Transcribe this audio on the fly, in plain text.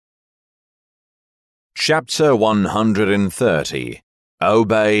Chapter 130.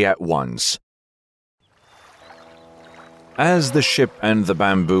 Obey at once. As the ship and the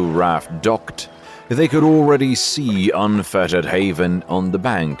bamboo raft docked, they could already see Unfettered Haven on the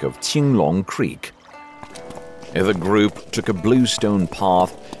bank of Qinglong Creek. The group took a bluestone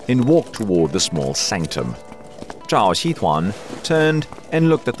path and walked toward the small sanctum. Zhao Xituan turned and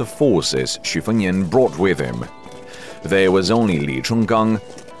looked at the forces Xu Fengnian brought with him. There was only Li Chungang,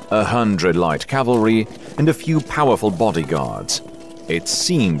 100 light cavalry, and a few powerful bodyguards. It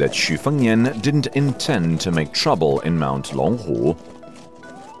seemed that Xu Fengnian didn't intend to make trouble in Mount Longhu.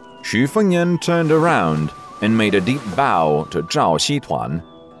 Xu Fengnian turned around and made a deep bow to Zhao Xituan.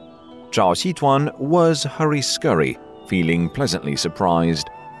 Zhao Xituan was hurry-scurry, feeling pleasantly surprised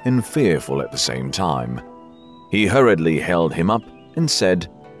and fearful at the same time. He hurriedly held him up and said,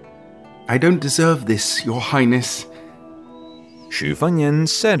 "I don't deserve this, Your Highness." Xu Fengnian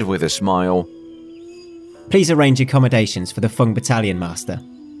said with a smile, "Please arrange accommodations for the Feng Battalion, Master."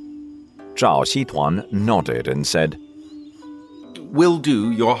 Zhao Xituan nodded and said, "Will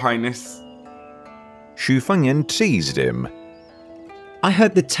do, Your Highness." Xu Fengnian teased him. "I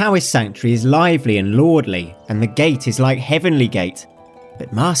heard the Taoist sanctuary is lively and lordly, and the gate is like Heavenly Gate.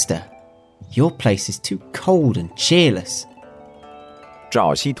 But Master, your place is too cold and cheerless."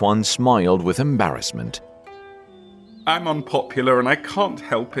 Zhao Xituan smiled with embarrassment. "I'm unpopular and I can't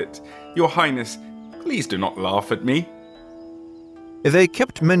help it. Your Highness, please do not laugh at me." They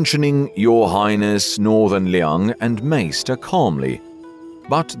kept mentioning Your Highness, Northern Liang, and Maester calmly.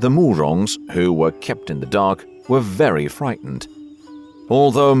 But the Murongs, who were kept in the dark, were very frightened.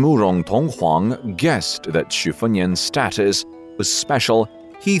 Although Murong Tonghuang guessed that Xu Fengnian's status was special,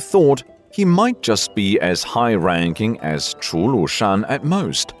 he thought he might just be as high-ranking as Chu Shan at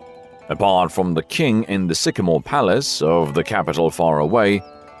most. Apart from the king in the Sycamore Palace of the capital far away,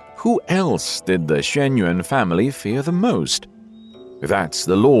 who else did the Xuanyuan family fear the most? That's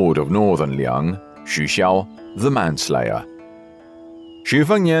the Lord of Northern Liang, Xu Xiao, the manslayer. Xu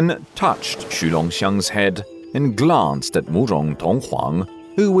Fengnian touched Xu Longxiang's head and glanced at Murong Tonghuang,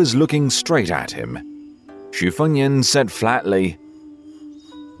 who was looking straight at him. Xu Fengnian said flatly,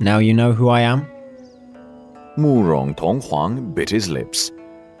 "Now you know who I am?" Murong Tonghuang bit his lips.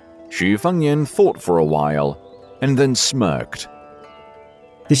 Xu Fengnian thought for a while, and then smirked.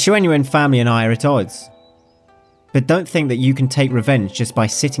 "The Xuanyuan family and I are at odds. But don't think that you can take revenge just by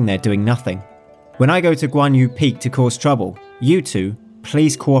sitting there doing nothing. When I go to Guanyu Peak to cause trouble, you two,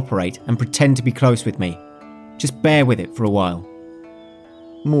 please cooperate and pretend to be close with me. Just bear with it for a while."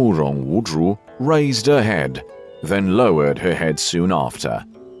 Murong Wuzhu raised her head, then lowered her head soon after.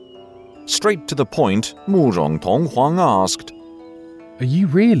 Straight to the point, Murong Tonghuang asked, "Are you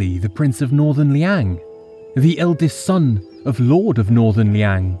really the Prince of Northern Liang? The eldest son of Lord of Northern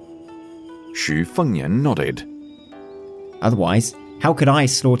Liang?" Xu Fengnian nodded. Otherwise, how could I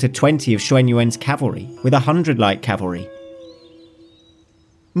slaughter 20 of Xuanyuan's cavalry with 100 light cavalry?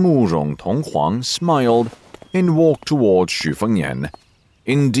 Murong Tonghuang smiled and walked towards Xu Fengnian.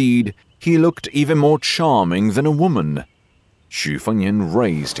 Indeed, he looked even more charming than a woman. Xu Fengnian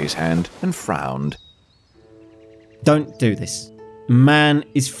raised his hand and frowned. "Don't do this. Man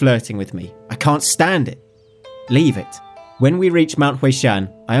is flirting with me. I can't stand it. Leave it. When we reach Mount Huishan,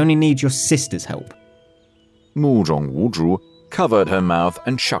 I only need your sister's help." Murong Wuzhu covered her mouth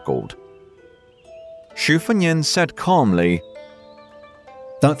and chuckled. Xu Fengnian said calmly,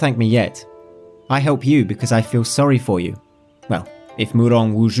 "Don't thank me yet. I help you because I feel sorry for you. Well, if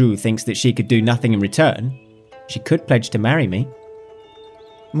Murong Wuzhu thinks that she could do nothing in return, she could pledge to marry me."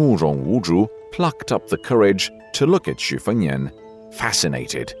 Murong Wuzhu plucked up the courage to look at Xu Fengnian,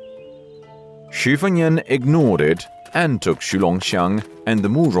 fascinated. Xu Fengnian ignored it and took Xu Longxiang and the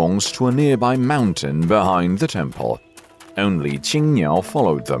Murongs to a nearby mountain behind the temple. Only Qingniao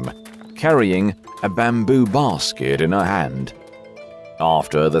followed them, carrying a bamboo basket in her hand.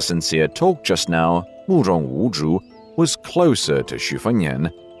 After the sincere talk just now, Murong Wuzhu was closer to Xu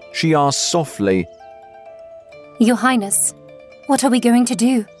Fengnian. She asked softly, "Your Highness, what are we going to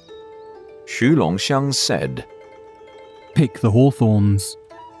do?" Xu Longxiang said. "Pick the hawthorns."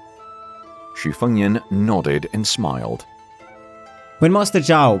 Xu Fengnian nodded and smiled. When Master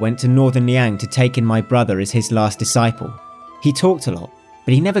Zhao went to Northern Liang to take in my brother as his last disciple, he talked a lot,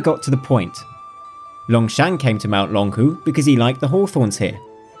 but he never got to the point. Longshan came to Mount Longhu because he liked the hawthorns here.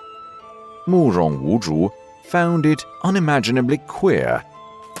 Murong Wuzhu found it unimaginably queer.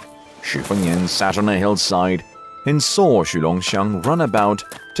 Xu Fengnian sat on a hillside and saw Xu Longxiang run about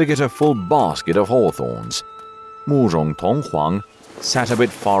to get a full basket of hawthorns. Murong Tonghuang sat a bit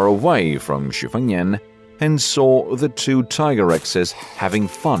far away from Xu Fengnian and saw the two tigerexes having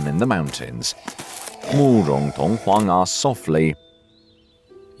fun in the mountains. Mu Rongtonghuang asked softly.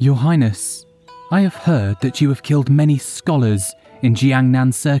 Your Highness, I have heard that you have killed many scholars in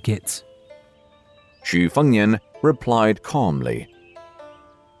Jiangnan Circuit. Xu Fengnian replied calmly.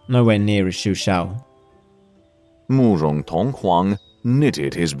 Nowhere near as Xu Shao. Mu Rongtonghuang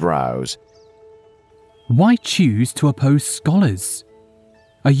knitted his brows. Why choose to oppose scholars?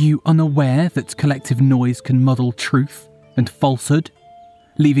 Are you unaware that collective noise can muddle truth and falsehood,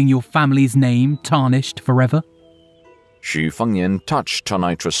 leaving your family's name tarnished forever? Xu Fengnian touched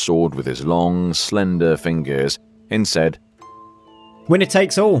Tanitra's sword with his long, slender fingers and said, Winner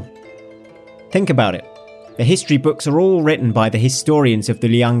takes all. Think about it. The history books are all written by the historians of the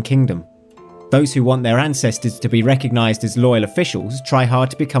Liang Kingdom. Those who want their ancestors to be recognised as loyal officials try hard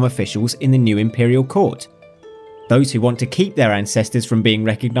to become officials in the new imperial court. Those who want to keep their ancestors from being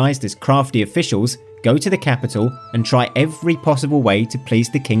recognised as crafty officials go to the capital and try every possible way to please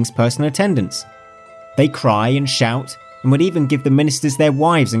the king's personal attendants. They cry and shout and would even give the ministers their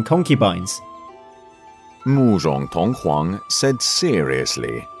wives and concubines. Mu Rongtonghuang said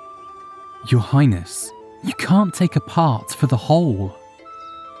seriously. Your Highness, you can't take a part for the whole.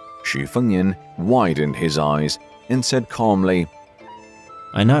 Xu Fengnian widened his eyes and said calmly,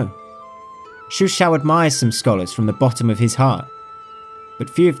 I know. Xu Shao admires some scholars from the bottom of his heart, but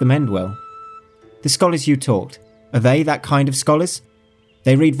few of them end well. The scholars you taught, are they that kind of scholars?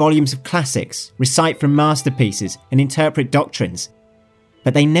 They read volumes of classics, recite from masterpieces, and interpret doctrines,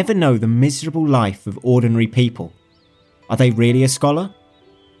 but they never know the miserable life of ordinary people. Are they really a scholar?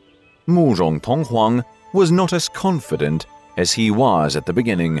 Mu Rongtonghuang was not as confident as he was at the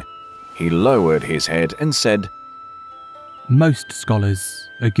beginning. He lowered his head and said, Most scholars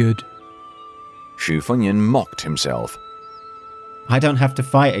are good. Xu Fengnian mocked himself. I don't have to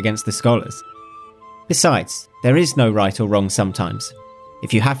fight against the scholars. Besides, there is no right or wrong sometimes.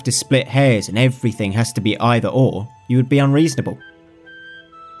 If you have to split hairs and everything has to be either or, you would be unreasonable.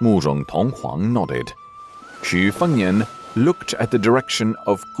 Mu Rongtonghuang nodded. Xu Fengnian looked at the direction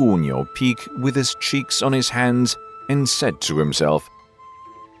of Qinglong Peak with his cheeks on his hands and said to himself,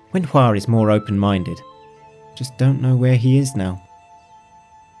 Wenhua is more open-minded. Just don't know where he is now.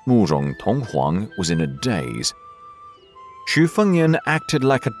 Mu Rongtonghuang was in a daze. Xu Fengnian acted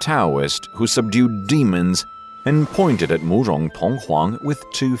like a Taoist who subdued demons and pointed at Mu Rongtonghuang with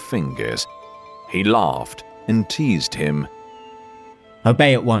 2 fingers. He laughed and teased him.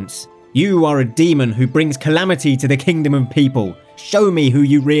 Obey at once. You are a demon who brings calamity to the kingdom and people. Show me who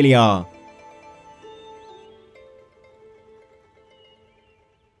you really are.